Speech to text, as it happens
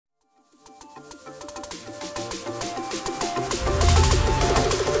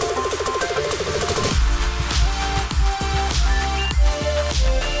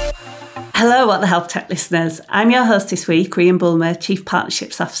Hello, What the Health Tech listeners. I'm your host this week, Rhian Bulmer, Chief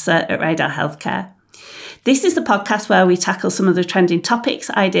Partnerships Officer at Radar Healthcare. This is the podcast where we tackle some of the trending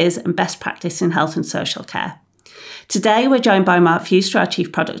topics, ideas and best practice in health and social care. Today, we're joined by Mark Fewster, our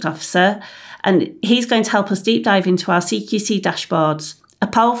Chief Product Officer, and he's going to help us deep dive into our CQC dashboards, a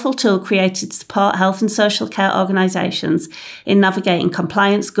powerful tool created to support health and social care organisations in navigating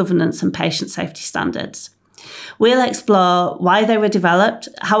compliance, governance and patient safety standards. We'll explore why they were developed,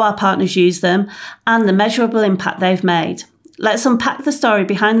 how our partners use them, and the measurable impact they've made. Let's unpack the story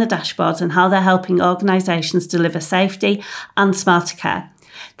behind the dashboards and how they're helping organisations deliver safety and smarter care.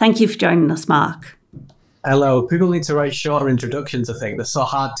 Thank you for joining us, Mark. Hello. People need to write shorter introductions, I think. They're so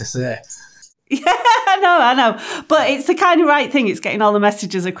hard to say. Yeah, I know. But it's the kind of right thing. It's getting all the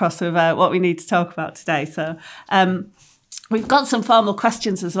messages across of what we need to talk about today. So we've got some formal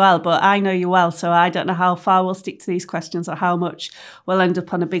questions as well, but I know you well, so I don't know how far we'll stick to these questions or how much we'll end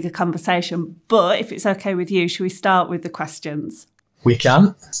up on a bigger conversation. But if it's okay with you, should we start with the questions? We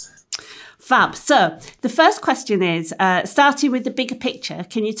can. Fab. So the first question is, starting with the bigger picture,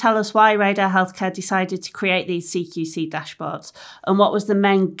 can you tell us why Radar Healthcare decided to create these CQC dashboards and what was the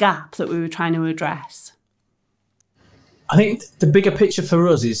main gap that we were trying to address? I think the bigger picture for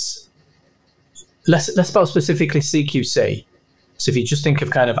us is less about specifically CQC. So if you just think of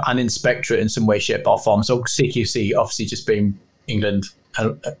kind of an inspectorate in some way, shape or form, so CQC obviously just being England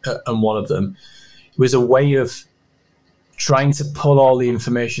and one of them, it was a way of trying to pull all the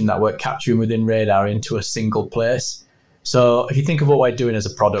information that we're capturing within Radar into a single place. So if you think of what we're doing as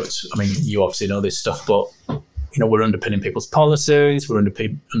a product, I mean, you obviously know this stuff, but we're underpinning people's policies, we're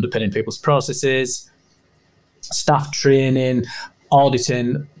underpinning people's processes, staff training,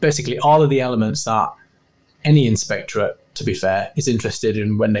 auditing, basically all of the elements that any inspectorate, to be fair, is interested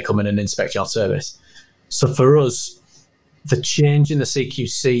in when they come in and inspect your service. So for us, the change in the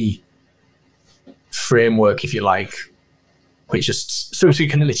CQC framework, if you like, which just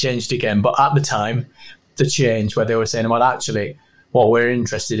subsequently changed again, but at the time, the change where they were saying, well, actually, what we're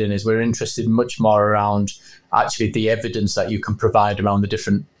interested in is we're interested much more around actually the evidence that you can provide around the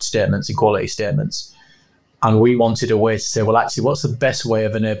different statements and quality statements. And we wanted a way to say, well, actually, what's the best way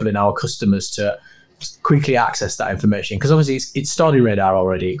of enabling our customers to quickly access that information? Because obviously it's stored in Radar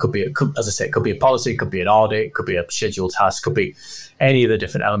already. It could be, as I say, it could be a policy, it could be an audit, it could be a scheduled task, it could be any of the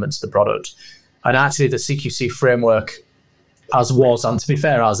different elements of the product. And actually the CQC framework, as was, and to be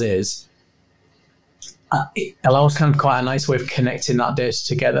fair, as is, it allows kind of quite a nice way of connecting that data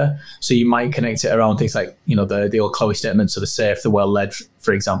together. So you might connect it around things like, the old Chloe statements, so the safe, the well-led,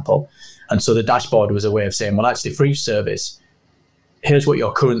 for example. And so the dashboard was a way of saying, well, actually, for each service, here's what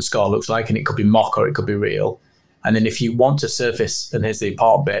your current score looks like, and it could be mock or it could be real. And then if you want to surface, and here's the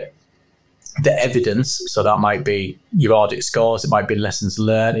important bit, the evidence, so that might be your audit scores, it might be lessons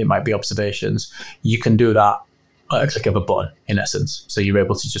learned, it might be observations, you can do that at a click of a button, in essence. So you're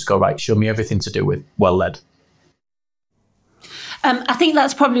able to just go, right, show me everything to do with well-led. I think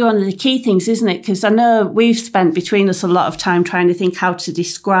that's probably one of the key things, isn't it? Because I know we've spent between us a lot of time trying to think how to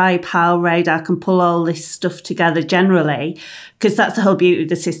describe how Radar can pull all this stuff together generally, because that's the whole beauty of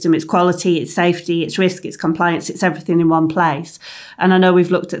the system. It's quality, it's safety, it's risk, it's compliance, it's everything in one place. And I know we've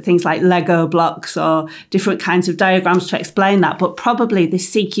looked at things like Lego blocks or different kinds of diagrams to explain that, but probably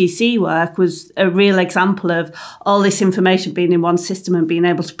this CQC work was a real example of all this information being in one system and being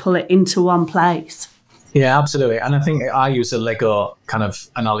able to pull it into one place. Yeah, absolutely. And I think I use a Lego kind of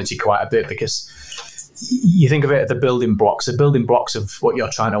analogy quite a bit because you think of it as the building blocks of what you're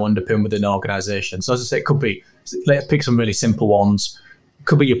trying to underpin with an organisation. So as I say, it could be, let's pick some really simple ones. It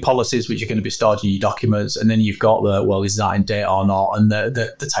could be your policies, which are going to be stored in your documents. And then you've got the, well, is that in date or not? And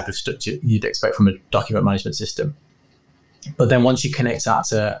the type of structure you'd expect from a document management system. But then once you connect that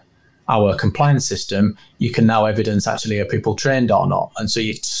to our compliance system, you can now evidence actually are people trained or not. And so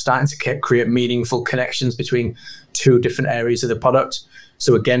you're starting to create meaningful connections between two different areas of the product.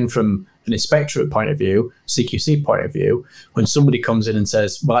 So again, from an inspectorate point of view, CQC point of view, when somebody comes in and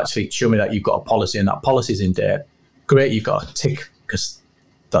says, well, actually, show me that you've got a policy and that policy is in date, great, you've got a tick because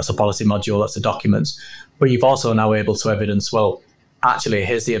that's a policy module, that's the documents. But you've also now able to evidence, well, actually,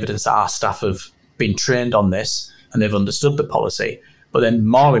 here's the evidence that our staff have been trained on this and they've understood the policy. But then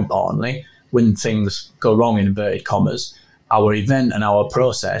more importantly, when things go wrong in inverted commas, our event and our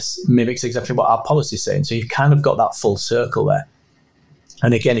process mimics exactly what our policy is saying. So you've kind of got that full circle there.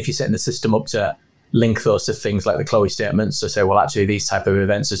 And again, if you're setting the system up to link those to things like the Chloe statements, so say, well, actually, these type of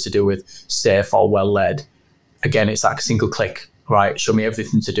events are to do with safe or well-led. Again, it's like a single click, right? Show me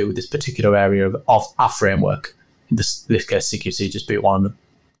everything to do with this particular area of our framework. In this case, CQC just be one of them.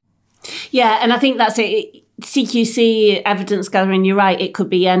 Yeah, and I think that's it. CQC evidence gathering, you're right, it could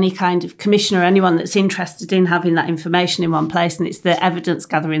be any kind of commissioner or anyone that's interested in having that information in one place, and it's the evidence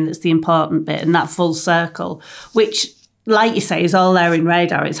gathering that's the important bit, and that full circle, which, like you say, is all there in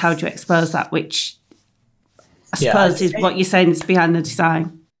Radar. It's how do you expose that, which I suppose is what you're saying is behind the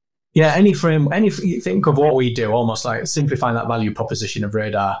design. Yeah, think of what we do, almost like simplifying that value proposition of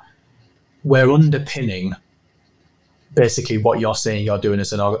Radar. We're underpinning basically what you're saying you're doing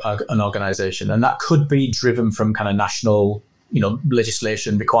as an organization. And that could be driven from kind of national,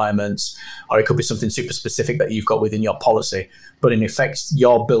 legislation requirements, or it could be something super specific that you've got within your policy. But in effect,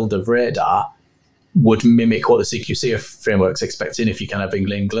 your build of Radar would mimic what the CQC framework's expecting if you kind of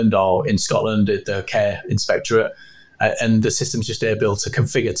England or in Scotland, the care inspectorate, and the system's just able to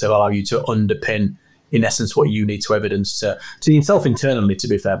configure to allow you to underpin, in essence, what you need to evidence to yourself internally, to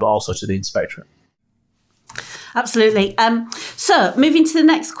be fair, but also to the inspectorate. Absolutely. So moving to the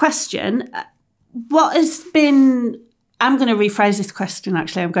next question, what has been, I'm going to rephrase this question,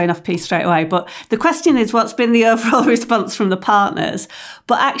 actually, I'm going off piece straight away, but the question is what's been the overall response from the partners?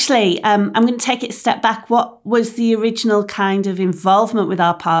 But actually, I'm going to take it a step back. What was the original kind of involvement with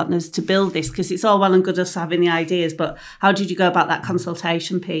our partners to build this? Because it's all well and good us having the ideas, but how did you go about that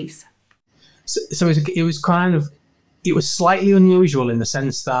consultation piece? So it was slightly unusual in the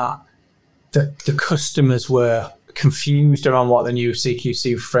sense that the customers were confused around what the new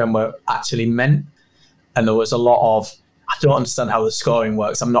CQC framework actually meant. And there was a lot of, I don't understand how the scoring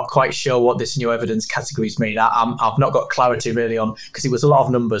works. I'm not quite sure what this new evidence categories mean. I've not got clarity really on, because it was a lot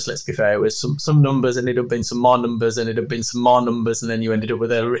of numbers, let's be fair. It was some numbers, and it had been some more numbers, and it had been some more numbers, and then you ended up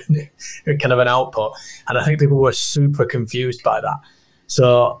with a kind of an output. And I think people were super confused by that.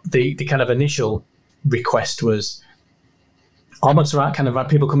 So the kind of initial request was almost right, kind of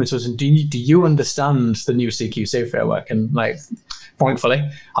people coming to us and do you understand the new CQC framework? And like, thankfully,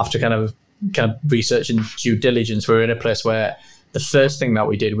 after kind of research and due diligence, we're in a place where the first thing that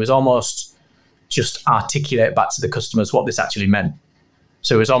we did was almost just articulate back to the customers what this actually meant.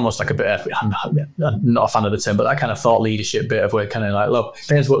 So it was almost like a bit of, I'm not a fan of the term, but that kind of thought leadership bit of where kind of like, look,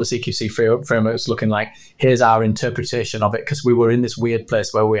 here's what the CQC framework's looking like. Here's our interpretation of it, because we were in this weird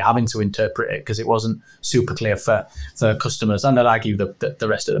place where we were having to interpret it because it wasn't super clear for customers, and I'd argue the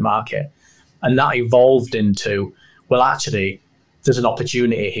rest of the market. And that evolved into, well, actually, there's an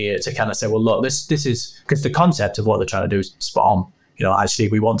opportunity here to kind of say, well, look, this is, because the concept of what they're trying to do is spot on. Actually,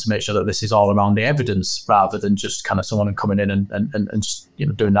 we want to make sure that this is all around the evidence rather than just kind of someone coming in and just,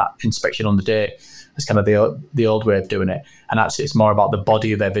 doing that inspection on the day. It's kind of the old way of doing it. And actually, it's more about the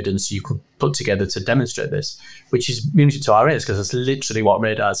body of evidence you could put together to demonstrate this, which is music to our ears, because it's literally what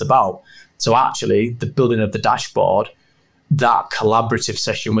Radar is about. So actually, the building of the dashboard, that collaborative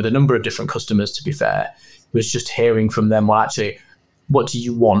session with a number of different customers, to be fair, was just hearing from them, well, actually, what do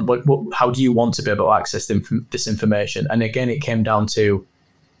you want? How do you want to be able to access this information? And again, it came down to,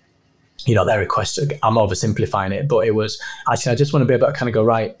 their request. I'm oversimplifying it, but it was, actually, I just want to be able to kind of go,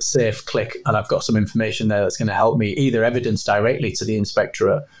 right, safe, click, and I've got some information there that's going to help me either evidence directly to the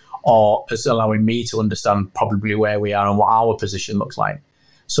inspectorate, or as allowing me to understand probably where we are and what our position looks like.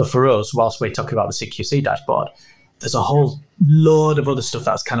 So for us, whilst we're talking about the CQC dashboard, there's a whole load of other stuff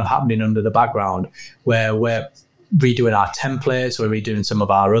that's kind of happening under the background, where we're redoing our templates, we're redoing some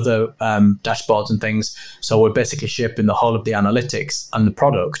of our other dashboards and things. So we're basically shaping the whole of the analytics and the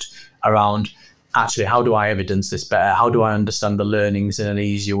product around, actually, how do I evidence this better? How do I understand the learnings in an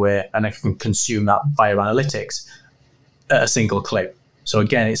easier way? And I can consume that via analytics at a single click. So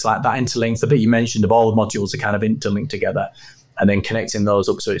again, it's like that interlink, the bit you mentioned of all the modules are kind of interlinked together, and then connecting those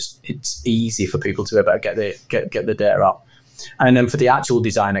up so it's easy for people to be able to get the data out. And then for the actual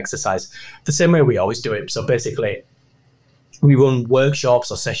design exercise, the same way we always do it. So basically, we run workshops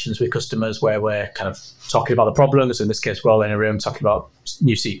or sessions with customers where we're kind of talking about the problems. So in this case, we're all in a room talking about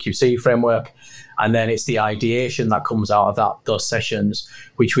new CQC framework. And then it's the ideation that comes out of those sessions,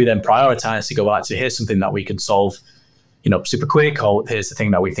 which we then prioritize to go, well, actually, here's something that we can solve, super quick, or here's the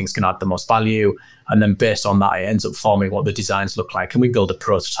thing that we think is going to add the most value. And then based on that, it ends up forming what the designs look like. And we build a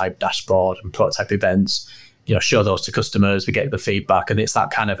prototype dashboard and prototype events, show those to customers, we get the feedback, and it's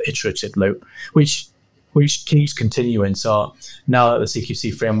that kind of iterative loop, which keeps continuing. So now that the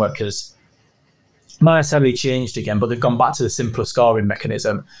CQC framework has not necessarily changed again, but they've gone back to the simpler scoring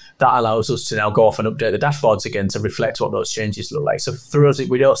mechanism, that allows us to now go off and update the dashboards again to reflect what those changes look like. So for us,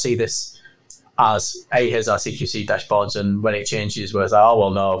 we don't see this as, hey, here's our CQC dashboards, and when it changes, we're like, oh,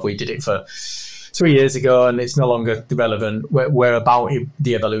 well, no, we did it for 3 years ago and it's no longer relevant. We're about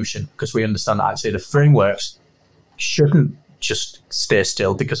the evolution, because we understand that actually the frameworks shouldn't just stay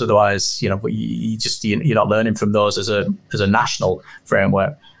still, because otherwise, you're not learning from those as a national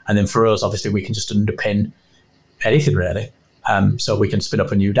framework. And then for us, obviously, we can just underpin anything really. So we can spin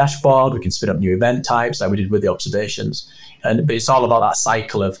up a new dashboard, we can spin up new event types like we did with the observations. But it's all about that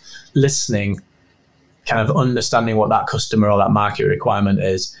cycle of listening, kind of understanding what that customer or that market requirement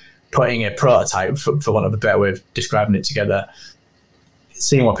is, putting a prototype, for want of a better way of describing it, together,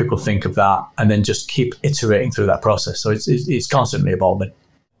 seeing what people think of that, and then just keep iterating through that process. So it's constantly evolving.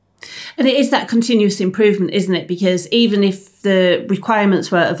 And it is that continuous improvement, isn't it? Because even if the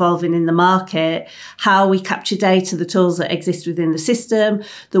requirements were evolving in the market, how we capture data, the tools that exist within the system,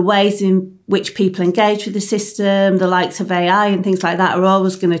 the ways in which people engage with the system, the likes of AI and things like that are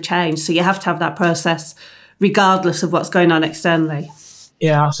always going to change. So you have to have that process regardless of what's going on externally.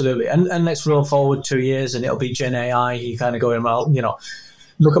 Yeah, absolutely. And let's roll forward 2 years and it'll be Gen AI. You kind of going, well,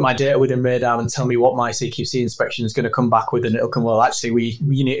 look at my data within Radar and tell me what my CQC inspection is going to come back with, and it'll come, well, actually,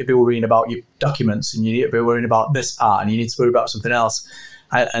 you need to be worrying about your documents, and you need to be worrying about this part, and you need to worry about something else.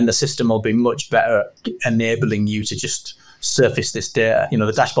 And the system will be much better enabling you to just surface this data. The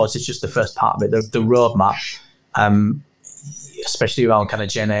dashboards is just the first part of it, the roadmap, especially around kind of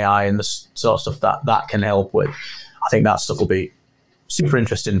Gen AI and the sort of stuff that can help with. I think that stuff will be super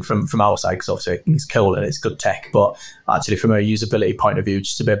interesting from our side, because obviously it's cool and it's good tech, but actually from a usability point of view,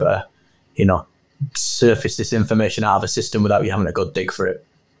 just to be able to, surface this information out of a system without you having to go dig for it.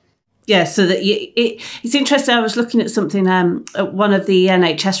 Yeah, so that it's interesting. I was looking at something at one of the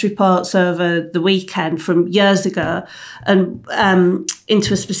NHS reports over the weekend from years ago, and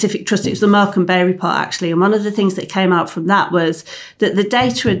into a specific trust. It was the Morecambe Bay report, actually. And one of the things that came out from that was that the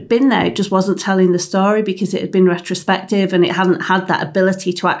data had been there, it just wasn't telling the story because it had been retrospective and it hadn't had that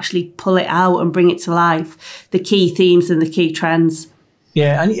ability to actually pull it out and bring it to life, the key themes and the key trends.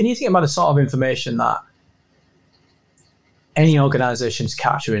 Yeah, and you think about the sort of information that any organisation is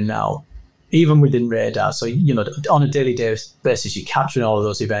capturing now, even within Radar. So, on a daily basis, you're capturing all of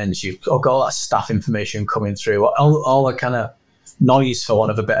those events, you've got all that staff information coming through, all the kind of noise, for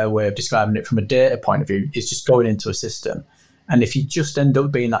want of a better way of describing it from a data point of view, is just going into a system. And if you just end up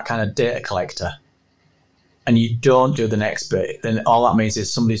being that kind of data collector and you don't do the next bit, then all that means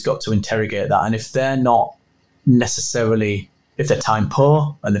is somebody's got to interrogate that. And if they're not necessarily, if they're time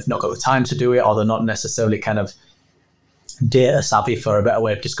poor and they've not got the time to do it, or they're not necessarily kind of data savvy, for a better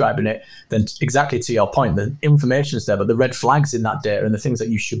way of describing it, then exactly to your point, the information's there, but the red flags in that data and the things that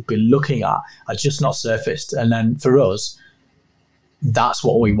you should be looking at are just not surfaced. And then for us, that's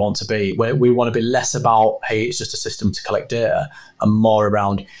what we want to be. We want to be less about, hey, it's just a system to collect data, and more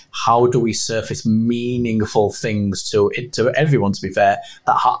around how do we surface meaningful things to everyone, to be fair,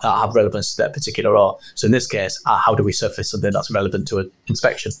 that have relevance to their particular role. So in this case, how do we surface something that's relevant to an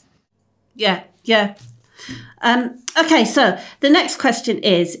inspection? Yeah. Okay, so the next question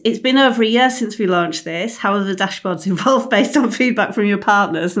is, it's been over a year since we launched this. How have the dashboards evolved based on feedback from your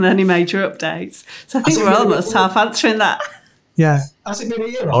partners and any major updates? So I think we're almost half answering that. Yeah. Has it been a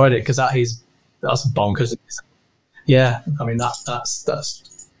year already? Because that's bonkers. Yeah, I mean, that's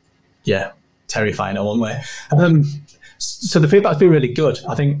terrifying in one way. So the feedback's been really good.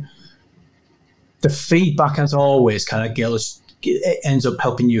 I think the feedback, as always, kind of it ends up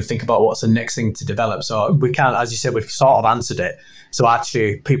helping you think about what's the next thing to develop. So we can't, as you said, we've sort of answered it. So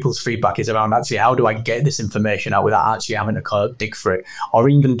actually, people's feedback is around actually, how do I get this information out without actually having to dig for it? Or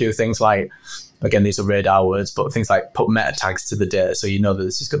even do things like, again, these are Radar words, but things like put meta tags to the data so you know that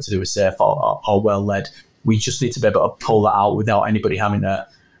this has got to do with safe or well-led. We just need to be able to pull that out without anybody having to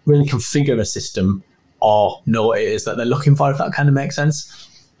really configure a system or know what it is that they're looking for, if that kind of makes sense.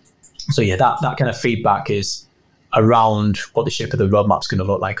 So yeah, that kind of feedback is around what the shape of the roadmap's going to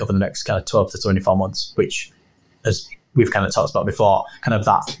look like over the next kind of 12 to 24 months, which, as we've kind of talked about before, kind of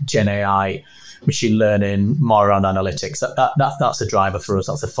that Gen AI, machine learning, more around analytics. That's the driver for us.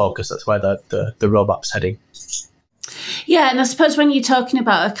 That's the focus. That's where the roadmap's heading. Yeah, and I suppose when you're talking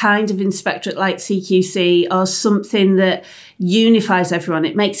about a kind of inspectorate like CQC or something that unifies everyone,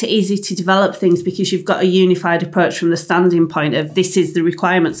 it makes it easy to develop things because you've got a unified approach from the standing point of this is the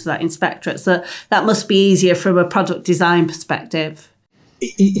requirements for that inspectorate. So that must be easier from a product design perspective.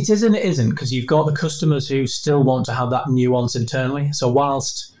 It is and it isn't, because you've got the customers who still want to have that nuance internally. So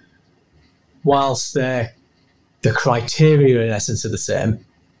whilst the criteria in essence are the same,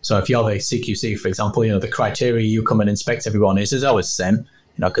 so if you're the CQC, for example, the criteria you come and inspect everyone is always the same,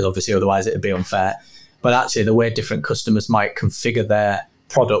 because obviously otherwise it'd be unfair. But actually the way different customers might configure their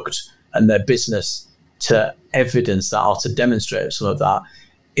product and their business to evidence that or to demonstrate some of that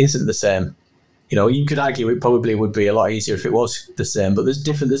isn't the same. You could argue it probably would be a lot easier if it was the same, but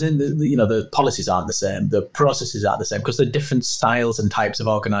the policies aren't the same, the processes aren't the same, because they're different styles and types of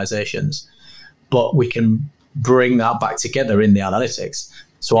organizations. But we can bring that back together in the analytics.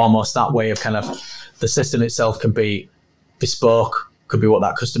 So almost that way of kind of the system itself can be bespoke, could be what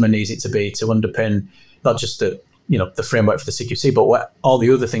that customer needs it to be to underpin not just the framework for the CQC, but what all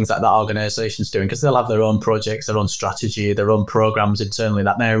the other things that organization's doing, because they'll have their own projects, their own strategy, their own programs internally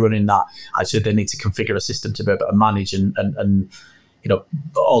that they're running, that actually they need to configure a system to be able to manage and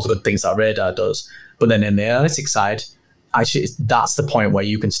all the good things that Radar does. But then in the analytics side, actually that's the point where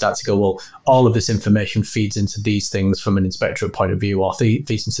you can start to go, well, all of this information feeds into these things from an inspectorate point of view, or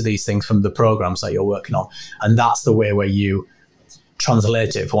feeds into these things from the programs that you're working on. And that's the way where you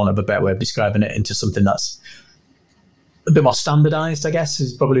translate it, for want of a better way of describing it, into something that's a bit more standardized, I guess,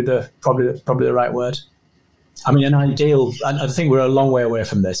 is probably the right word. I mean, I think we're a long way away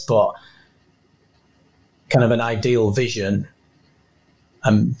from this, but kind of an ideal vision,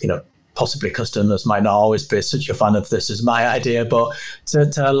 possibly customers might not always be such a fan of this as my idea, but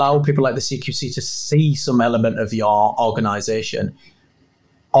to allow people like the CQC to see some element of your organization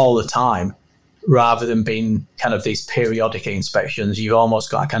all the time, rather than being kind of these periodic inspections. You've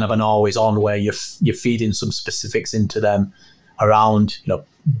almost got kind of an always on where you're feeding some specifics into them around,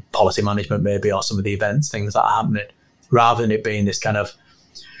 policy management maybe, or some of the events, things that are happening, rather than it being this kind of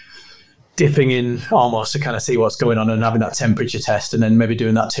dipping in almost to kind of see what's going on and having that temperature test and then maybe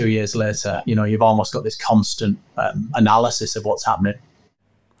doing that 2 years later. You've almost got this constant analysis of what's happening.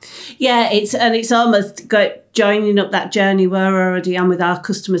 Yeah, it's almost joining up that journey we're already on with our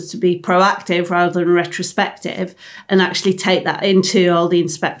customers to be proactive rather than retrospective, and actually take that into all the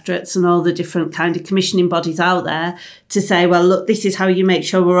inspectorates and all the different kind of commissioning bodies out there to say, well, look, this is how you make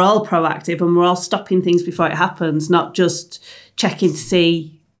sure we're all proactive and we're all stopping things before it happens, not just checking to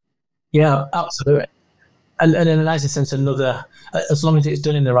see. Yeah, absolutely. And in a nicer sense, as long as it's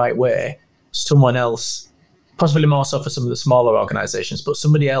done in the right way, someone else, possibly more so for some of the smaller organizations, but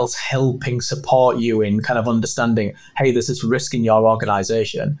somebody else helping support you in kind of understanding, hey, there's this risk in your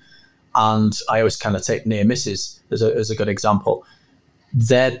organization. And I always kind of take near misses as a good example.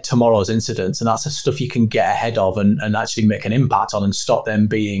 They're tomorrow's incidents, and that's the stuff you can get ahead of and actually make an impact on and stop them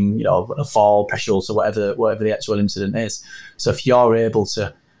being, a fall, pressures, or whatever the actual incident is. So if you're able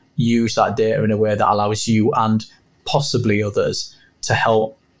to use that data in a way that allows you and possibly others to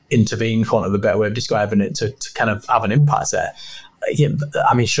help intervene, for want of a better way of describing it, to kind of have an impact there.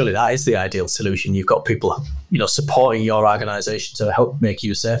 I mean, surely that is the ideal solution. You've got people, supporting your organisation to help make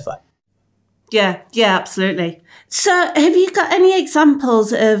you safer. Yeah, absolutely. So have you got any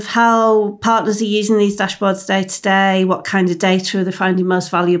examples of how partners are using these dashboards day to day? What kind of data are they finding most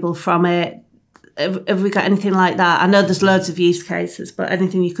valuable from it? Have we got anything like that? I know there's loads of use cases, but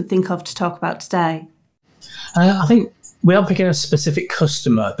anything you could think of to talk about today? I think we are picking a specific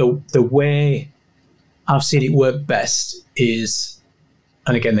customer. The way I've seen it work best is,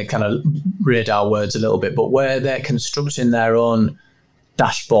 and again, they kind of Radar words a little bit, but where they're constructing their own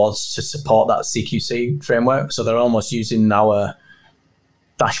dashboards to support that CQC framework. So they're almost using our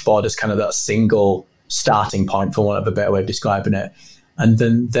dashboard as kind of that single starting point, for want of a better way of describing it. And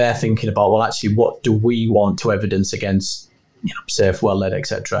then they're thinking about, well, actually, what do we want to evidence against, safe, well-led,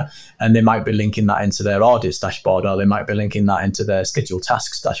 etc. And they might be linking that into their audits dashboard, or they might be linking that into their scheduled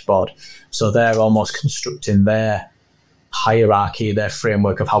tasks dashboard. So they're almost constructing their hierarchy, their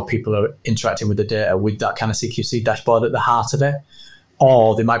framework of how people are interacting with the data with that kind of CQC dashboard at the heart of it.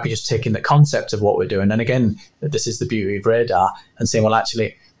 Or they might be just taking the concept of what we're doing. And again, this is the beauty of Radar, and saying, well,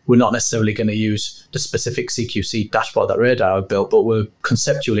 actually, we're not necessarily going to use the specific CQC dashboard that Radar have built, but we're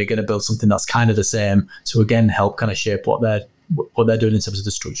conceptually going to build something that's kind of the same to, again, help kind of shape what they're doing in terms of the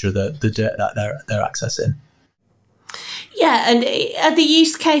structure of the data that they're accessing. Yeah, and are the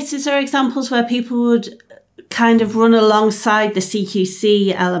use cases or examples where people would kind of run alongside the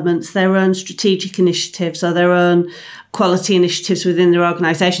CQC elements, their own strategic initiatives or their own quality initiatives within their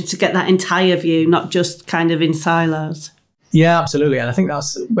organisation to get that entire view, not just kind of in silos? Yeah, absolutely. And I think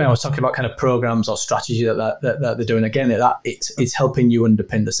that's when I was talking about kind of programs or strategy that they're doing. Again, it's helping you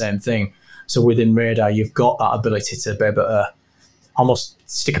underpin the same thing. So within Radar, you've got that ability to be able to almost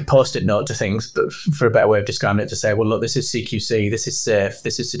stick a post-it note to things, but for a better way of describing it, to say, well, look, this is CQC, this is safe,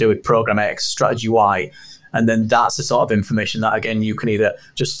 this is to do with program X, strategy Y. And then that's the sort of information that, again, you can either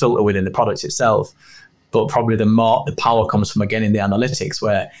just filter within the product itself, but probably the power comes from, again, in the analytics,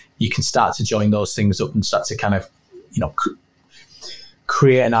 where you can start to join those things up and start to kind of,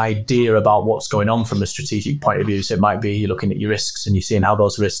 create an idea about what's going on from a strategic point of view. So it might be you're looking at your risks and you're seeing how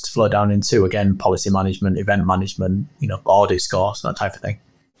those risks flow down into, again, policy management, event management, audit scores, that type of thing.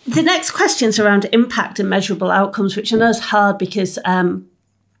 The next question's around impact and measurable outcomes, which I know is hard because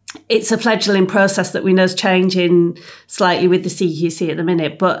it's a fledgling process that we know is changing slightly with the CQC at the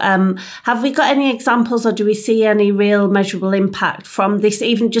minute. But have we got any examples, or do we see any real measurable impact from this,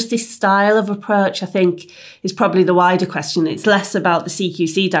 even just this style of approach? I think is probably the wider question. It's less about the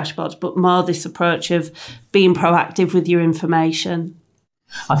CQC dashboards, but more this approach of being proactive with your information.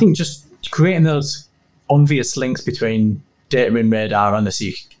 I think just creating those obvious links between data in Radar and the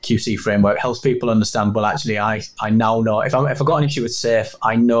CQC framework helps people understand, well, actually, I now know if I've got an issue with safe,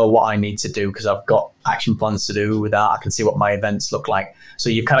 I know what I need to do because I've got action plans to do with that. I can see what my events look like. So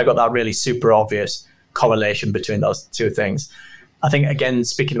you've kind of got that really super obvious correlation between those two things. I think, again,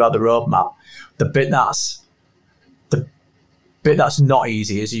 speaking about the roadmap, the bit that's not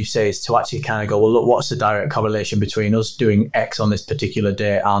easy, as you say, is to actually kind of go, well, look, what's the direct correlation between us doing X on this particular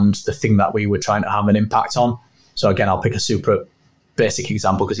day and the thing that we were trying to have an impact on? So again, I'll pick a super basic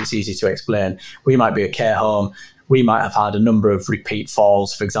example because it's easy to explain. We might be a care home. We might have had a number of repeat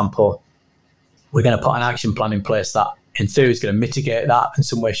falls, for example. We're going to put an action plan in place that, in theory, is going to mitigate that in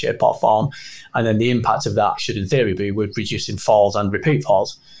some way, shape or form. And then the impact of that should, in theory, be with reducing falls and repeat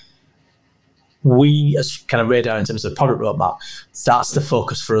falls. We, as kind of Radar in terms of the product roadmap, that's the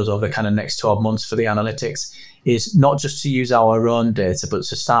focus for us over the kind of next 12 months for the analytics, is not just to use our own data, but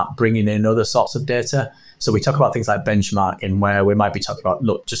to start bringing in other sorts of data. So we talk about things like benchmarking, where we might be talking about,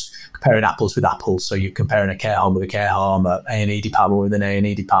 look, just comparing apples with apples. So you're comparing a care home with a care home, an A&E department with an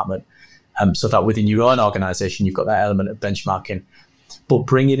A&E department. So that within your own organisation, you've got that element of benchmarking. But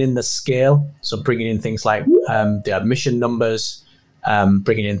bringing in the scale, so bringing in things like the admission numbers,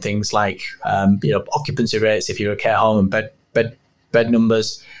 bringing in things like occupancy rates if you're a care home, and bed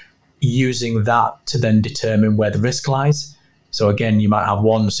numbers, using that to then determine where the risk lies. So again, you might have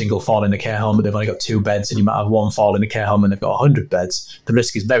one single fall in a care home, but they've only got 2 beds, and you might have one fall in a care home and they've got 100 beds. The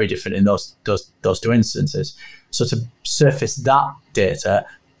risk is very different in those 2 instances. So to surface that data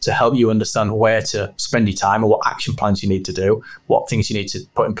to help you understand where to spend your time, or what action plans you need to do, what things you need to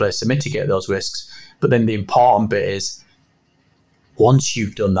put in place to mitigate those risks. But then the important bit is, once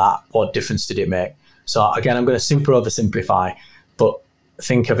you've done that, what difference did it make? So again, I'm going to super oversimplify, but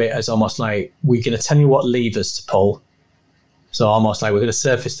think of it as almost like we're going to tell you what levers to pull. So almost like we're going to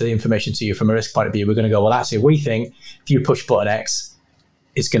surface the information to you from a risk point of view. We're going to go, well, actually, we think if you push button X,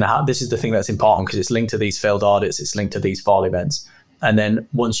 it's going to have, this is the thing that's important because it's linked to these failed audits, it's linked to these fall events. And then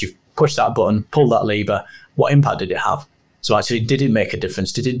once you've pushed that button, pull that lever, what impact did it have? So actually, did it make a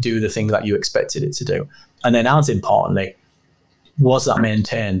difference? Did it do the thing that you expected it to do? And then as importantly, was that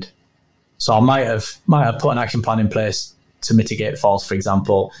maintained? So I might have put an action plan in place to mitigate falls, for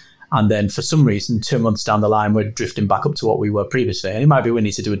example, and then for some reason, 2 months down the line, we're drifting back up to what we were previously. And it might be we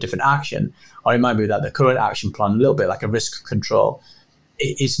need to do a different action, or it might be that the current action plan, a little bit like a risk control,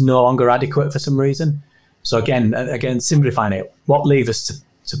 is no longer adequate for some reason. So again, simplifying it, what levers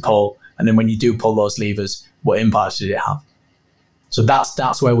to pull, and then when you do pull those levers, what impact did it have? So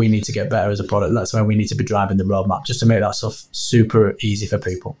that's where we need to get better as a product. That's where we need to be driving the roadmap, just to make that stuff super easy for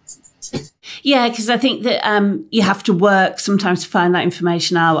people. Yeah, because I think that you have to work sometimes to find that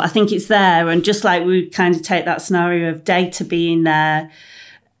information out. I think it's there. And just like we kind of take that scenario of data being there,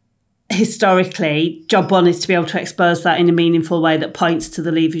 historically, job one is to be able to expose that in a meaningful way that points to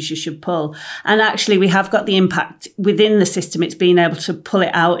the levers you should pull. And actually, we have got the impact within the system. It's being able to pull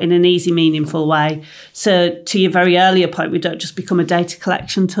it out in an easy, meaningful way. So to your very earlier point, we don't just become a data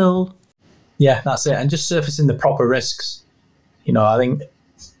collection tool. Yeah, that's it. And just surfacing the proper risks. I think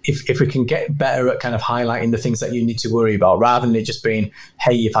if we can get better at kind of highlighting the things that you need to worry about, rather than it just being,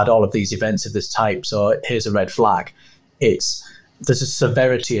 hey, you've had all of these events of this type, so here's a red flag. There's a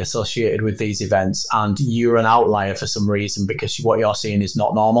severity associated with these events, and you're an outlier for some reason because what you're seeing is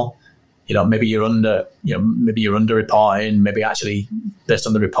not normal. Maybe you're under reporting, maybe actually based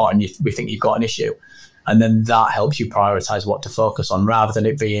on the reporting, we think you've got an issue. And then that helps you prioritize what to focus on, rather than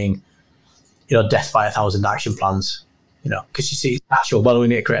it being, death by 1,000 action plans. Because you see, actual, well, we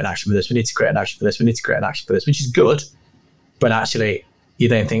need to create an action for this, we need to create an action for this, we need to create an action for this, which is good. But actually, you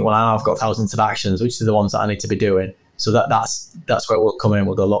then think, well, I've got thousands of actions, which are the ones that I need to be doing. So that's where we'll come in and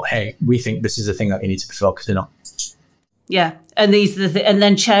we'll go, look, hey, we think this is the thing that you need to be focusing on. Yeah, and these are and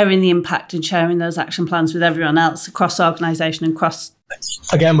then sharing the impact and sharing those action plans with everyone else across organisation and cross.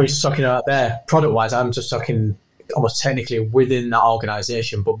 Again, we're just talking about there, product-wise, I'm just talking almost technically within that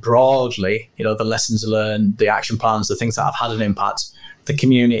organisation, but broadly, the lessons learned, the action plans, the things that have had an impact, the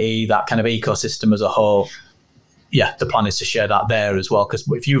community, that kind of ecosystem as a whole. Yeah, the plan is to share that there as well, because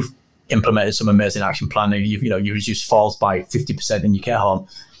if you've implemented some amazing action plan and you reduce falls by 50% in your care home,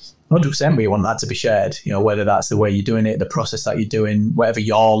 100% we want that to be shared. Whether that's the way you're doing it, the process that you're doing, whatever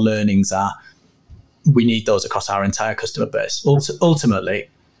your learnings are, we need those across our entire customer base. Ultimately,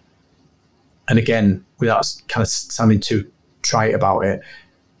 And again, without kind of sounding too trite about it,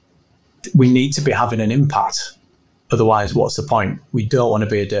 we need to be having an impact. Otherwise, what's the point? We don't want to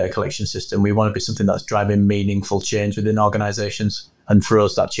be a data collection system. We want to be something that's driving meaningful change within organizations. And for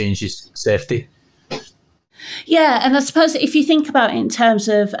us, that change is safety. Yeah, and I suppose if you think about it in terms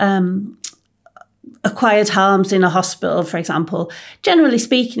of acquired harms in a hospital, for example, generally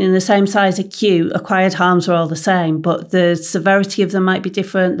speaking, in the same size acute, acquired harms are all the same, but the severity of them might be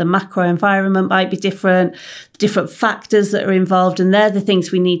different, the macro environment might be different factors that are involved, and they're the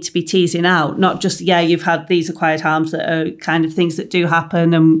things we need to be teasing out, not just, you've had these acquired harms that are kind of things that do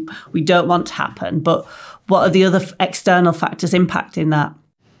happen and we don't want to happen, but what are the other external factors impacting that?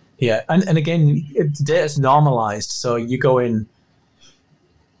 Yeah, and again, data's normalized, so you go in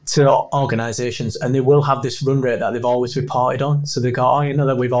to organizations and they will have this run rate that they've always reported on. So they go,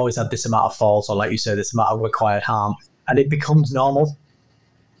 that we've always had this amount of falls, or like you say, this amount of acquired harm, and it becomes normal.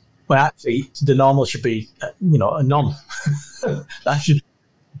 Well, actually, the normal should be, a none. That should,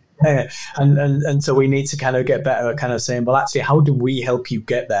 and so we need to kind of get better at kind of saying, well, actually, how do we help you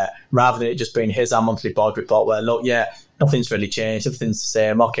get there, rather than it just being, here's our monthly board report where, look, nothing's really changed, everything's the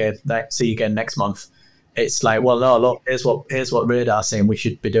same. Okay, see you again next month. It's like, well, no, look, here's what Radar's saying we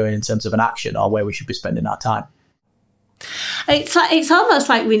should be doing in terms of an action, or where we should be spending our time. It's almost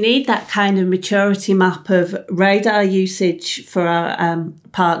like we need that kind of maturity map of radar usage for our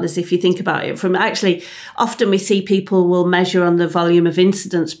partners. If you think about it, from actually, often we see people will measure on the volume of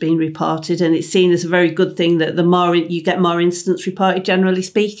incidents being reported, and it's seen as a very good thing that the more you get more incidents reported, generally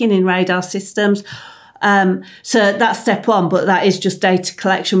speaking, in radar systems. So that's step one, but that is just data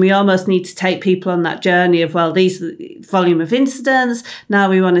collection. We almost need to take people on that journey of, well, these are the volume of incidents. Now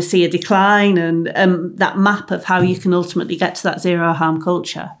we want to see a decline, and that map of how you can ultimately get to that zero harm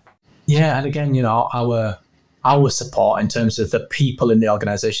culture. Yeah, and again, our support in terms of the people in the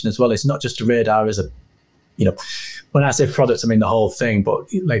organization as well. It's not just a radar as a, when I say product, I mean the whole thing,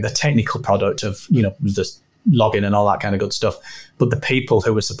 but like the technical product of, just login and all that kind of good stuff. But the people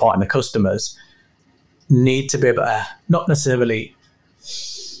who are supporting the customers need to be able to, not necessarily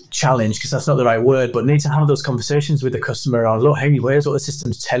challenge, because that's not the right word, but need to have those conversations with the customer on, look, hey, here's what the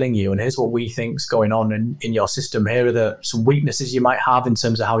system's telling you, and here's what we think's going on in your system. Here are some weaknesses you might have in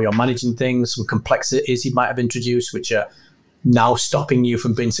terms of how you're managing things, some complexities you might have introduced, which are now stopping you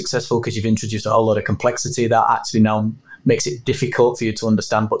from being successful because you've introduced a whole lot of complexity that actually now makes it difficult for you to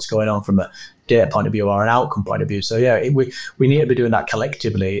understand what's going on from a data point of view or an outcome point of view. So we need to be doing that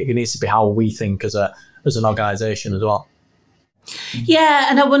collectively. It needs to be how we think as an organisation as well. Yeah,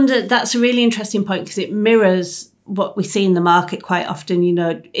 and I wonder, that's a really interesting point, because it mirrors what we see in the market quite often.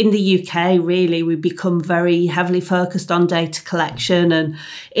 In the UK, really, we become very heavily focused on data collection, and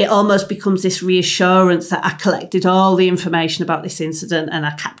it almost becomes this reassurance that I collected all the information about this incident and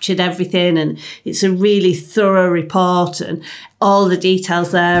I captured everything, and it's a really thorough report and all the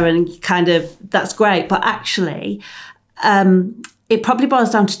details there, and kind of, that's great. But actually, it probably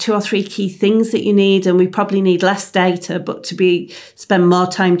boils down to 2 or 3 key things that you need, and we probably need less data, but to spend more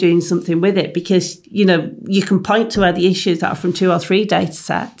time doing something with it, because you can point to where the issues are from 2 or 3 data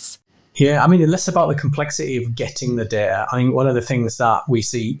sets. Yeah, I mean, less about the complexity of getting the data. I mean, one of the things that we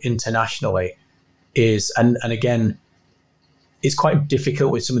see internationally is, and again, it's quite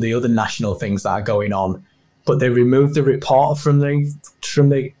difficult with some of the other national things that are going on, but they remove the report from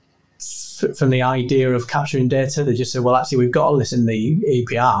the idea of capturing data. They just say, well, actually, we've got all this in the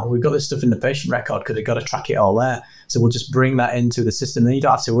EPR. We've got this stuff in the patient record because they've got to track it all there. So we'll just bring that into the system. Then you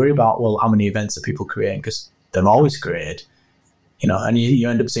don't have to worry about, well, how many events are people creating, because they're always created, and you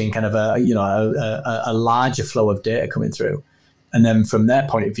end up seeing kind of a larger flow of data coming through. And then from their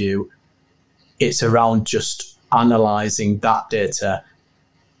point of view, it's around just analysing that data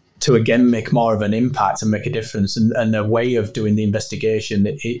to again make more of an impact and make a difference. And the way of doing the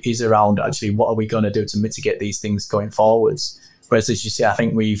investigation is around actually what are we going to do to mitigate these things going forwards. Whereas, as you say, I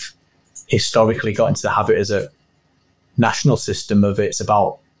think we've historically got into the habit as a national system of it's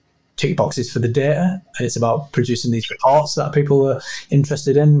about tick boxes for the data, and it's about producing these reports that people are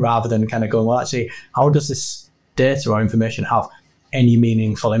interested in, rather than kind of going, well, actually, how does this data or information have any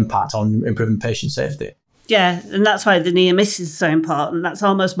meaningful impact on improving patient safety? Yeah, and that's why the near misses is so important. That's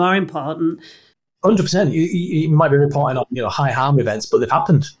almost more important. 100%. You might be reporting on high harm events, but they've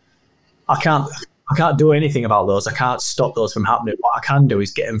happened. I can't do anything about those. I can't stop those from happening. What I can do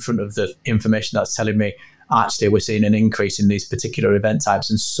is get in front of the information that's telling me, actually, we're seeing an increase in these particular event types,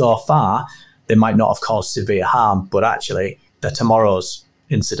 and so far they might not have caused severe harm, but actually they're tomorrow's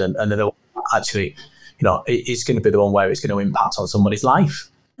incident, and they're actually, it's going to be the one where it's going to impact on somebody's life.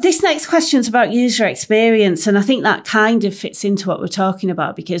 This next question is about user experience, and I think that kind of fits into what we're talking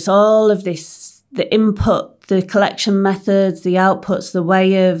about, because all of this, the input, the collection methods, the outputs, the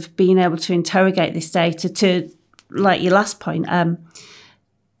way of being able to interrogate this data to, like your last point,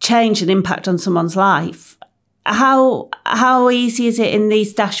 change and impact on someone's life. How easy is it in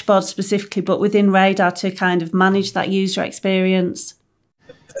these dashboards specifically, but within Radar, to kind of manage that user experience?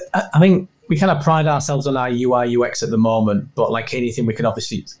 I think we kind of pride ourselves on our UI UX at the moment, but like anything, we can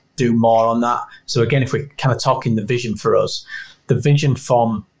obviously do more on that. So again, if we're kind of talking the vision for us, the vision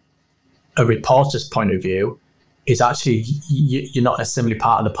from a reporter's point of view is actually you're not necessarily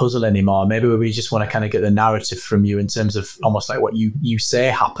part of the puzzle anymore. Maybe we just want to kind of get the narrative from you in terms of almost like what you say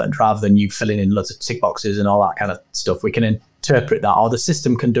happened, rather than you filling in loads of tick boxes and all that kind of stuff. We can interpret that, or the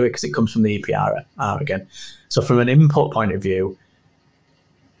system can do it because it comes from the API again. So from an input point of view,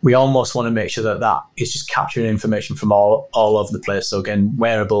 we almost want to make sure that is just capturing information from all over the place. So again,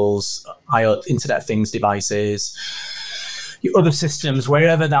 wearables, Internet of Things devices, your other systems,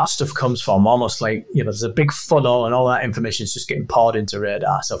 wherever that stuff comes from, almost like, there's a big funnel and all that information is just getting poured into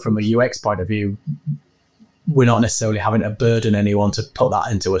Radar. So from a UX point of view, we're not necessarily having to burden anyone to put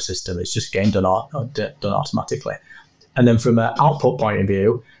that into a system. It's just getting done automatically. And then from an output point of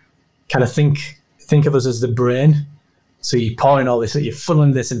view, kind of think of us as the brain. So you're pouring all this, you're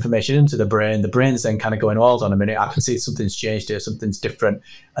funneling this information into the brain. The brain's then kind of going, hold on a minute, I can see something's changed here, something's different.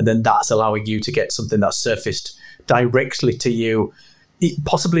 And then that's allowing you to get something that's surfaced directly to you,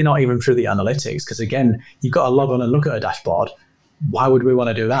 possibly not even through the analytics. Because again, you've got to log on and look at a dashboard. Why would we want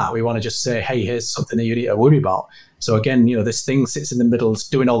to do that? We want to just say, hey, here's something that you need to worry about. So again, this thing sits in the middle, it's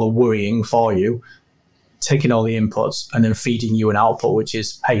doing all the worrying for you, taking all the inputs and then feeding you an output, which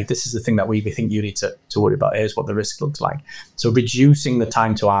is, hey, this is the thing that we think you need to worry about. Here's what the risk looks like. So reducing the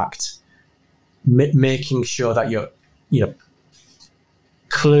time to act, making sure that you're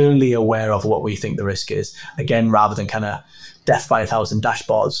clearly aware of what we think the risk is. Again, rather than kind of death by 1,000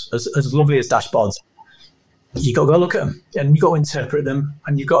 dashboards. As lovely as dashboards, you got to go look at them and you got to interpret them,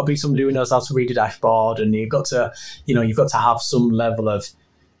 and you've got to be somebody who knows how to read a dashboard, and you've got to have some level of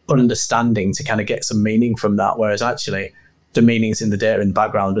understanding to kind of get some meaning from that, whereas actually the meaning's in the data in the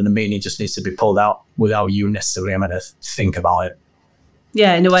background, and the meaning just needs to be pulled out without you necessarily having to think about it.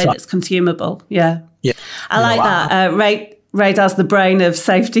 Yeah, in a way that's consumable. Yeah. I like that. Radar's the brain of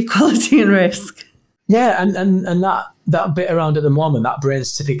safety, quality and risk. Yeah, and that bit around at the moment, that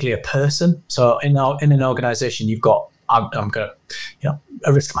brain's typically a person. So in an organization, you've got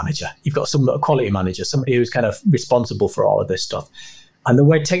a risk manager, you've got a quality manager, somebody who's kind of responsible for all of this stuff. And the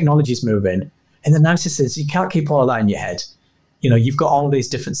way technology is moving, in the nicest sense, you can't keep all of that in your head. You've got all of these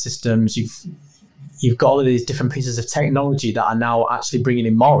different systems. You've got all of these different pieces of technology that are now actually bringing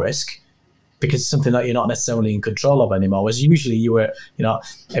in more risk, because it's something that you're not necessarily in control of anymore. Whereas usually you were,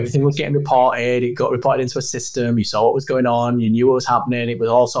 everything was getting reported. It got reported into a system. You saw what was going on. You knew what was happening. It was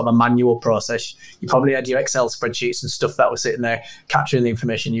all sort of a manual process. You probably had your Excel spreadsheets and stuff that was sitting there capturing the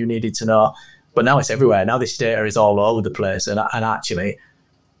information you needed to know. But now it's everywhere. Now this data is all over the place. And actually,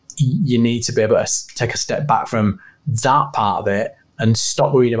 you need to be able to take a step back from that part of it and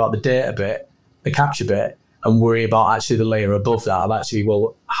stop worrying about the data bit, the capture bit, and worry about actually the layer above that of actually,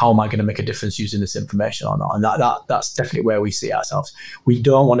 well, how am I going to make a difference using this information or not? And that's definitely where we see ourselves. We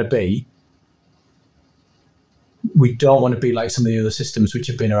don't want to be like some of the other systems which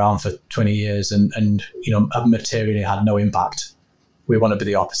have been around for 20 years and have materially had no impact. We want to be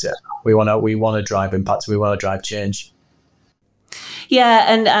the opposite. We want to drive impact. We want to drive change.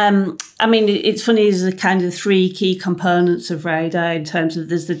 Yeah, and it's funny, there's the kind of three key components of Radar in terms of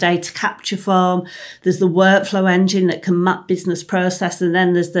there's the data capture form, there's the workflow engine that can map business process, and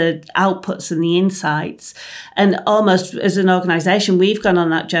then there's the outputs and the insights. And almost as an organisation, we've gone on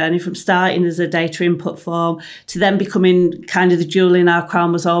that journey from starting as a data input form to then becoming kind of the jewel in our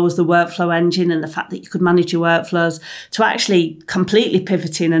crown was always the workflow engine and the fact that you could manage your workflows, to actually completely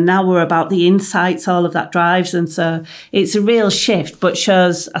pivoting. And now we're about the insights, all of that drives. And so it's a real shift, but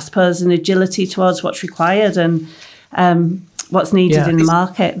shows, I suppose, an agility towards what's required and what's needed in the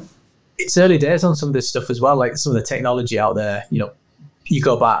market. It's early days on some of this stuff as well, like some of the technology out there. You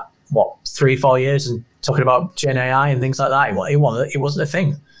go back, 3-4 years and talking about Gen AI and things like that. It wasn't a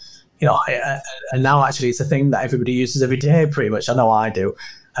thing, and now actually it's a thing that everybody uses every day pretty much. I know I do.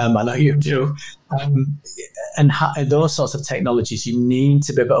 I know you do. And those sorts of technologies, you need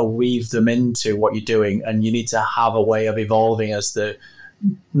to be able to weave them into what you're doing, and you need to have a way of evolving as the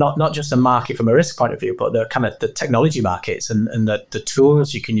not just a market from a risk point of view, but the kind of the technology markets and the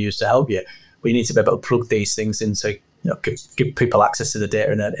tools you can use to help you. We need to be able to plug these things into, give people access to the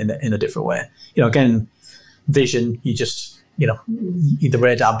data in a different way. Again, vision, you just the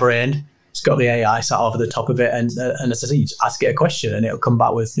radar brain. It's got the AI sat over the top of it, and as I say, you just ask it a question, and it'll come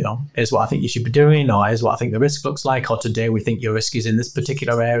back with, here's what I think you should be doing, or here's what I think the risk looks like, or today we think your risk is in this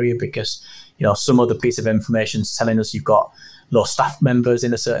particular area because, some other piece of information is telling us you've got low staff members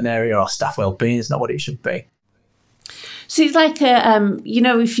in a certain area, or staff well-being is not what it should be. So it's like,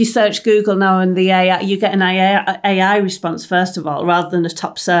 if you search Google now and the AI, you get an AI response, first of all, rather than a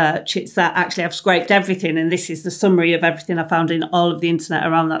top search. It's that actually I've scraped everything and this is the summary of everything I found in all of the internet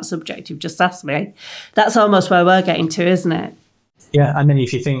around that subject you've just asked me. That's almost where we're getting to, isn't it? Yeah, and then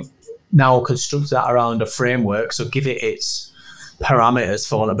if you think now construct that around a framework, so give it its parameters,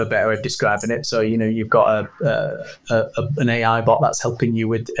 for want of a better way of describing it. So, you've got an AI bot that's helping you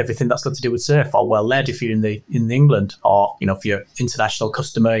with everything that's got to do with surf, or well led if you're in England, or if you're international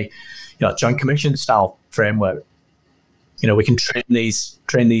customer, joint commission style framework. We can train these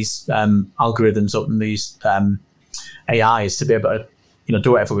algorithms up and these AIs to be able to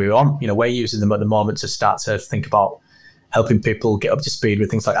do whatever we want. We're using them at the moment to start to think about helping people get up to speed with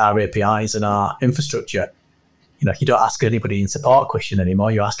things like our APIs and our infrastructure. You don't ask anybody in support a question anymore.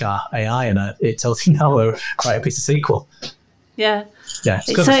 You ask our AI, and it tells you now write a piece of SQL. Yeah,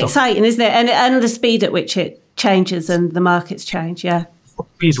 it's so exciting, isn't it? And the speed at which it changes and the markets change. Yeah,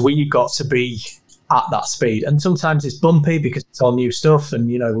 is we got to be at that speed, and sometimes it's bumpy because it's all new stuff, and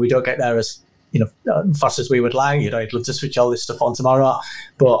we don't get there as fast as we would like. I'd love to switch all this stuff on tomorrow,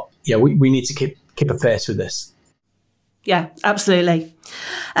 but yeah, we need to keep a pace with this. Yeah, absolutely.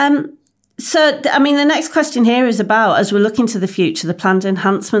 So, the next question here is about, as we're looking to the future, the planned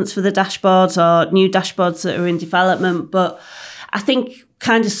enhancements for the dashboards or new dashboards that are in development. But I think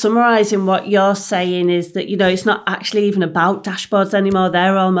kind of summarising what you're saying is that, it's not actually even about dashboards anymore.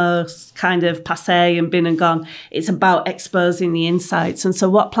 They're almost kind of passé and been and gone. It's about exposing the insights. And so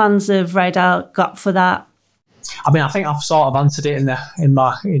what plans have Radar got for that? I think I've sort of answered it in the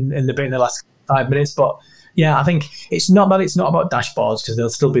last 5 minutes. But yeah, I think it's not about dashboards, because they'll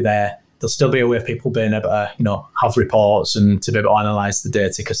still be there. There'll still be a way of people being able to, have reports and to be able to analyse the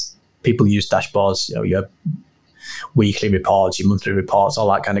data, because people use dashboards, your weekly reports, your monthly reports,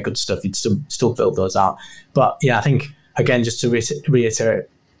 all that kind of good stuff. You'd still build those out. But yeah, I think, again, just to reiterate,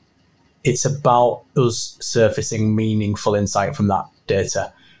 it's about us surfacing meaningful insight from that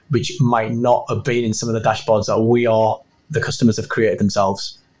data, which might not have been in some of the dashboards that we or the customers have created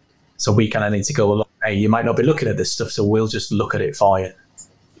themselves. So we kind of need to go along, hey, you might not be looking at this stuff, so we'll just look at it for you.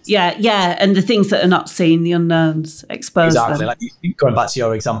 Yeah, and the things that are not seen, the unknowns, expose them. Exactly, like going back to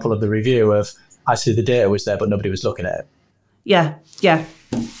your example of the review of actually the data was there, but nobody was looking at it. Yeah.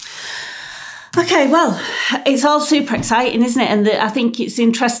 Okay, well, it's all super exciting, isn't it? And I think it's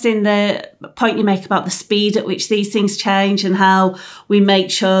interesting the point you make about the speed at which these things change and how we make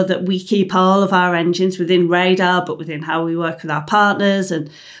sure that we keep all of our engines within Radar, but within how we work with our partners,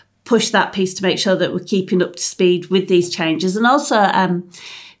 and push that piece to make sure that we're keeping up to speed with these changes. And also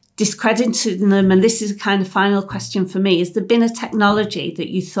discrediting them, and this is a kind of final question for me, has there been a technology that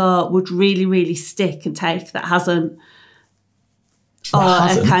you thought would really, really stick and take that hasn't?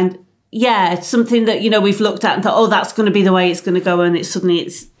 It's something that, we've looked at and thought, that's going to be the way it's going to go, and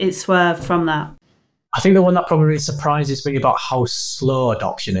it's swerved from that. I think the one that probably surprises me about how slow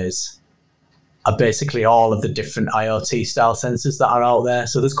adoption is are basically all of the different IoT style sensors that are out there.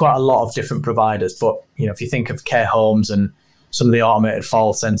 So there's quite a lot of different providers, but if you think of care homes and some of the automated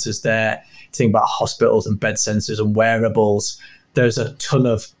fall sensors there, think about hospitals and bed sensors and wearables, there's a ton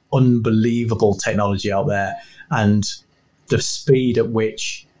of unbelievable technology out there, and the speed at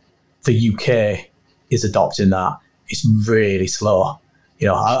which the UK is adopting that is really slow.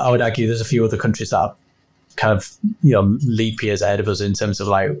 I would argue there's a few other countries that are kind of leap years ahead of us in terms of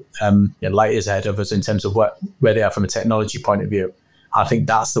light years ahead of us in terms of where they are from a technology point of view. I think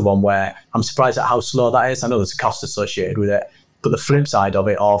that's the one where I'm surprised at how slow that is. I know there's a cost associated with it, but the flip side of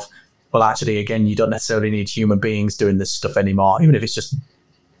it actually, again, you don't necessarily need human beings doing this stuff anymore, even if it's just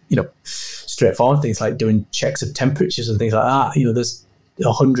straightforward things like doing checks of temperatures and things like that. There's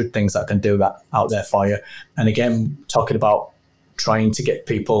 100 things that can do that out there for you. And again, talking about trying to get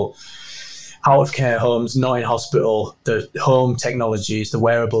people out of care homes, not in hospital, the home technologies, the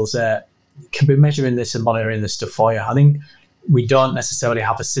wearables there can be measuring this and monitoring this stuff for you. I think we don't necessarily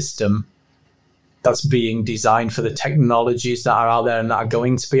have a system that's being designed for the technologies that are out there and that are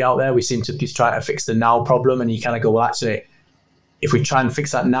going to be out there. We seem to be trying to fix the now problem, and you kind of go, well, actually, if we try and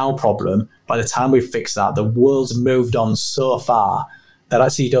fix that now problem, by the time we fix that, the world's moved on so far that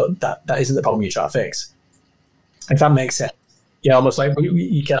actually that isn't the problem you try to fix. If that makes sense. Yeah, almost like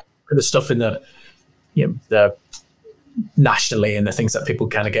you get the stuff in the nationally and the things that people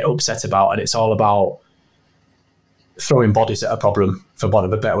kind of get upset about, and it's all about throwing bodies at a problem, for want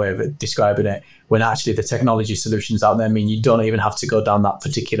of a better way of describing it, when actually the technology solutions out there mean you don't even have to go down that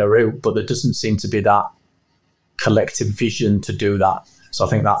particular route, but there doesn't seem to be that collective vision to do that. So I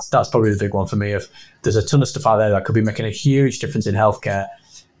think that's probably the big one for me. If there's a ton of stuff out there that could be making a huge difference in healthcare,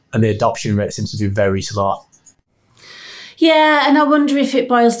 and the adoption rate seems to be very slow. Yeah, and I wonder if it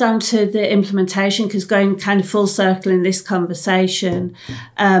boils down to the implementation, because going kind of full circle in this conversation,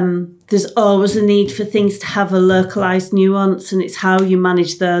 there's always a need for things to have a localised nuance, and it's how you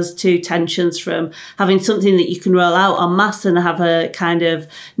manage those two tensions from having something that you can roll out en masse and have a kind of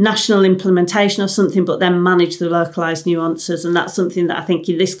national implementation of something, but then manage the localised nuances. And that's something that I think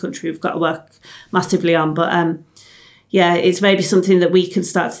in this country we've got to work massively on. But yeah, it's maybe something that we can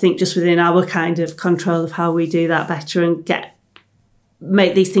start to think just within our kind of control of how we do that better and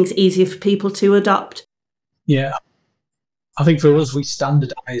make these things easier for people to adopt. Yeah. I think for us, we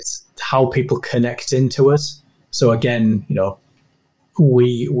standardise how people connect into us. So again,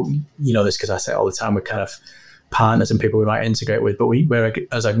 we know this because I say it all the time, we're kind of partners and people we might integrate with, but we're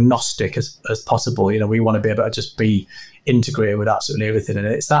as agnostic as possible. We want to be able to just be integrated with absolutely everything. And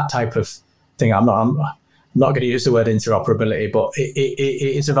it's that type of thing. I'm not going to use the word interoperability, but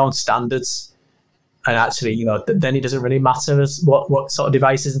it is around standards. And actually, then it doesn't really matter as what sort of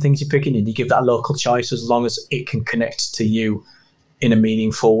devices and things you're picking, and you give that local choice as long as it can connect to you in a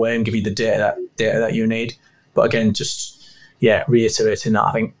meaningful way and give you the data that you need. But again, just reiterating that,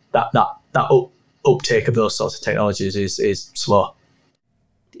 I think that uptake of those sorts of technologies is slow.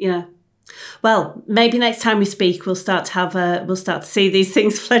 Yeah. Well, maybe next time we speak, we'll start to see these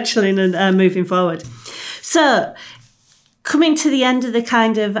things fledgling and moving forward. So, coming to the end of the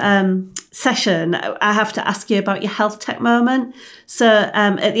kind of session, I have to ask you about your health tech moment. So,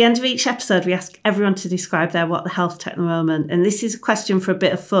 at the end of each episode, we ask everyone to describe what the health tech moment. And this is a question for a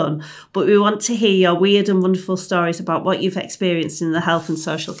bit of fun, but we want to hear your weird and wonderful stories about what you've experienced in the health and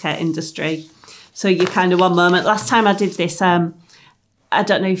social care industry. So, you kind of one moment. Last time I did this, I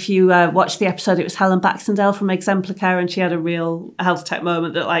don't know if you watched the episode. It was Helen Baxendale from Exemplicare, and she had a real health tech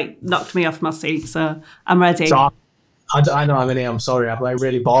moment that knocked me off my seat. So I'm ready. So I don't have any. I'm sorry. I'm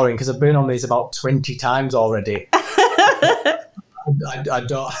really boring because I've been on these about 20 times already. I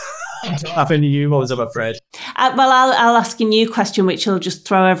don't have any new ones, I'm afraid. Well, I'll ask a new question, which will just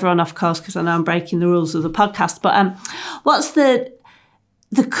throw everyone off course because I know I'm breaking the rules of the podcast. But what's the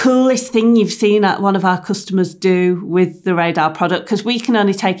coolest thing you've seen one of our customers do with the Radar product? Because we can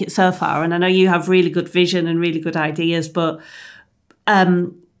only take it so far, and I know you have really good vision and really good ideas, but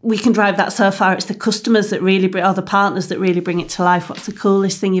we can drive that so far. It's the customers that really or the partners that really bring it to life. What's the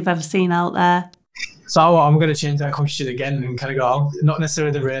coolest thing you've ever seen out there? So I'm going to change that question again and kind of go, not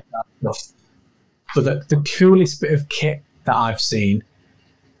necessarily the Radar stuff, but the coolest bit of kit that I've seen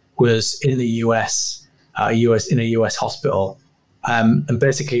was in the US, in a US hospital. And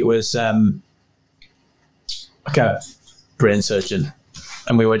basically it was like a brain surgeon,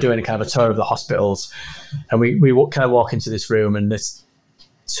 and we were doing a kind of a tour of the hospitals, and we kind of walk into this room, and this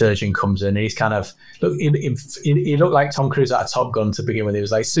surgeon comes in, and he's kind of he looked like Tom Cruise at a Top Gun to begin with. He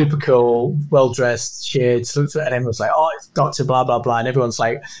was like super cool, well dressed, shades, and everyone was like, "Oh, it's Dr. blah blah blah," and everyone's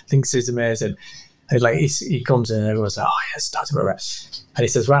like thinks he's amazing. And he comes in, and everyone's like, "Oh yes, Dr. Blah." And he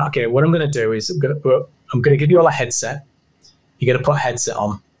says, "Right, okay, what I'm going to do is I'm going to give you all a headset. You're going to put a headset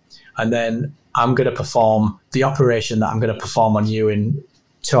on, and then I'm going to perform the operation that I'm going to perform on you in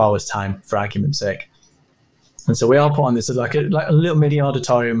 2 hours' time, for argument's sake." And so we all put on this like a little mini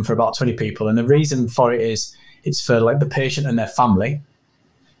auditorium for about 20 people. And the reason for it is it's for the patient and their family.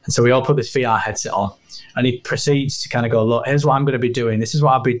 And so we all put this VR headset on, and he proceeds to kind of go, "Look, here's what I'm going to be doing. This is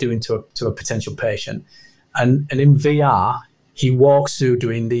what I'll be doing to a potential patient." And in VR, he walks through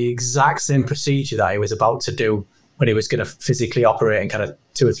doing the exact same procedure that he was about to do when he was going to physically operate in kind of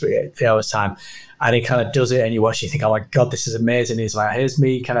 2 or 3 hours time. And he kind of does it, and you watch, you think, "Oh my God, this is amazing." He's like, "Here's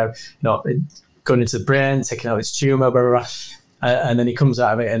me kind of, going into the brain, taking out this tumor, blah, blah, blah." And then he comes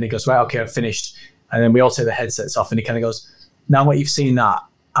out of it and he goes, "Right, okay, I've finished." And then we all take the headsets off, and he kind of goes, "Now what you've seen that,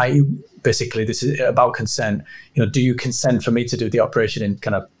 basically this is about consent. Do you consent for me to do the operation in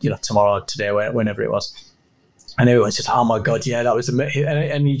kind of, tomorrow, today, whenever it was?" And everyone's just, "Oh my God, yeah, that was amazing."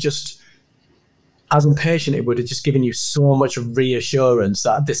 And he just, as a patient, it would have just given you so much reassurance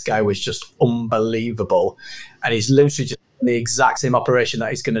that this guy was just unbelievable. And he's literally just the exact same operation that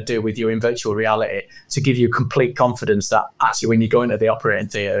he's going to do with you in virtual reality to give you complete confidence that actually when you go into the operating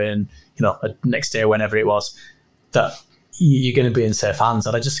theatre and, the next day, whenever it was, that you're going to be in safe hands.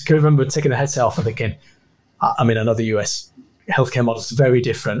 And I just can remember taking the headset off and thinking, I mean, I know the US healthcare model is very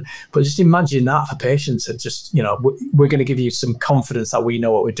different, but just imagine that for patients, and just, we're going to give you some confidence that we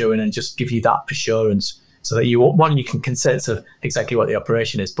know what we're doing and just give you that assurance. so that you can consent to exactly what the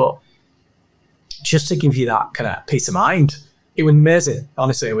operation is, but just to give you that kind of peace of mind. It was amazing.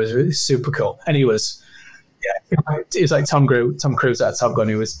 Honestly, it was really super cool. And he was, it was like Tom Cruise at Top Gun.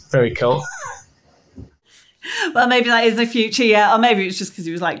 He was very cool. Well, maybe that is the future, yeah. Or maybe it's just because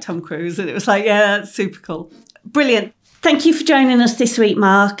he was like Tom Cruise and it was like, yeah, that's super cool. Brilliant. Thank you for joining us this week,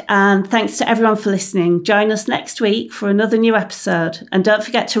 Mark, and thanks to everyone for listening. Join us next week for another new episode, and don't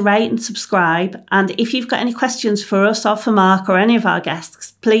forget to rate and subscribe. And if you've got any questions for us or for Mark or any of our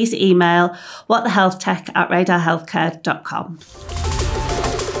guests, please email whatthehealthtech@radarhealthcare.com.